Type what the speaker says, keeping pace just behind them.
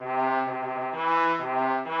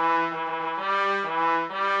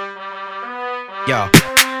Yo.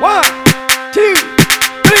 1, 2,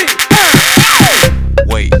 3.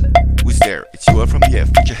 Wait, who's there? It's you from the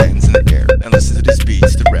F, put your hands in the air and listen to this beat,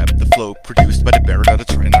 the rap, the flow produced by the bear. Now to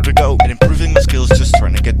try another go and improving my skills, just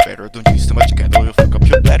trying to get better. Don't use too much candle, you'll fuck up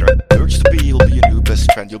your bladder. The urge to be, you'll be your new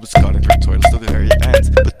best friend. You'll be scarring through toilets to the very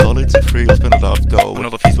end, but toilets are free, you'll spend a lot of dough. When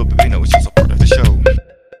all the fees will be, no, it's just